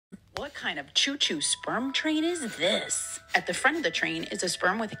What kind of choo-choo sperm train is this? At the front of the train is a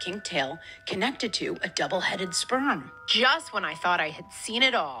sperm with a kinked tail connected to a double-headed sperm. Just when I thought I had seen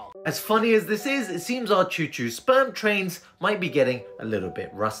it all. As funny as this is, it seems our choo-choo sperm trains might be getting a little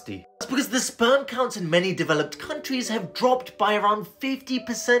bit rusty. That's because the sperm counts in many developed countries have dropped by around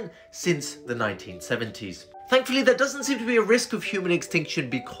 50% since the 1970s. Thankfully, there doesn't seem to be a risk of human extinction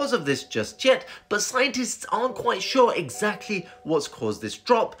because of this just yet, but scientists aren't quite sure exactly what's caused this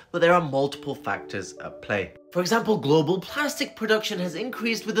drop, but there are multiple factors at play. For example, global plastic production has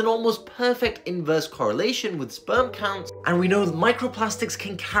increased with an almost perfect inverse correlation with sperm counts, and we know that microplastics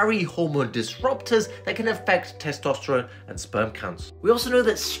can carry hormone disruptors that can affect testosterone and sperm counts. We also know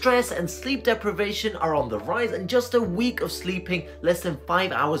that stress and sleep deprivation are on the rise, and just a week of sleeping less than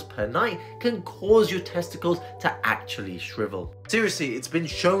 5 hours per night can cause your testicles to actually shrivel. Seriously, it's been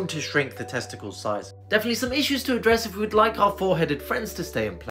shown to shrink the testicle size. Definitely some issues to address if we would like our four-headed friends to stay in place.